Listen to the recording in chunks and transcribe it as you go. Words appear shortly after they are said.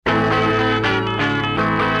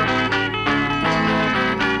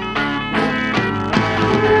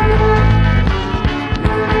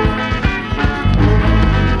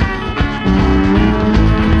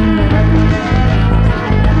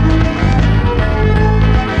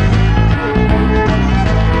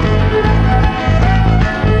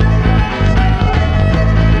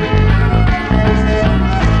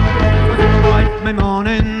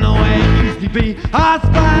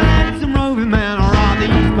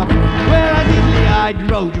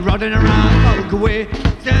road, you're riding around, walk away.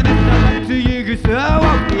 Stand up to you, good sir,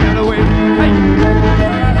 walk the other way. Hey!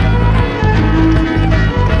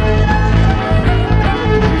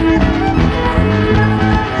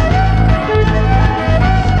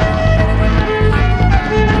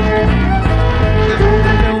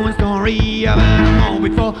 I've had them all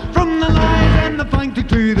before, from the lies and the fighting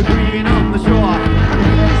to the green on the shore. I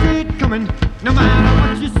can see it coming, no matter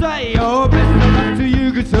what you say. Oh, best of luck to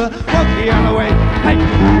you, good sir, walk the other way. Hey!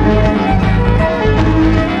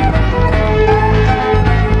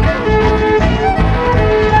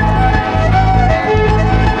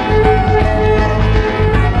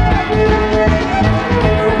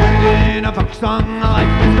 In a folk song,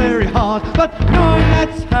 life is very hard, but knowing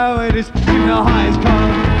that's how it is in the highest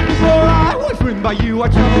calm. Before I was written by you, I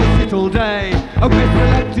chose it all day. Oh, best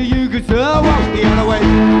of luck to you, good sir, walk the other way.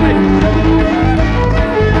 Hey.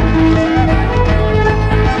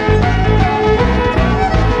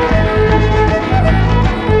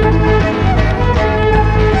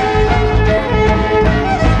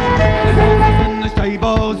 There's horses in the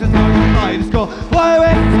stables and no by the score. Why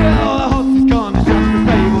wait till the horse is gone and shut the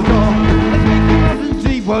stable door? Let's make the present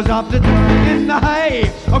sheep was up to dancing in the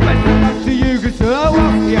hay. Oh, best of luck to you, good sir,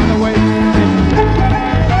 walk the other way.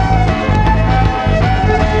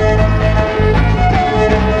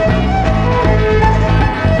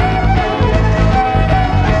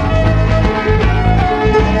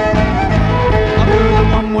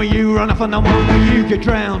 Where you run off and the one where you get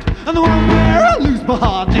drowned, and the one where I lose my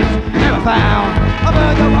heart and it's never found. I've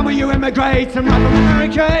heard the one where you immigrate and run from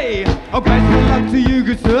Amerikay. Oh, best of luck to you,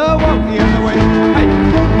 good sir, walk the other way.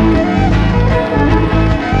 Hey.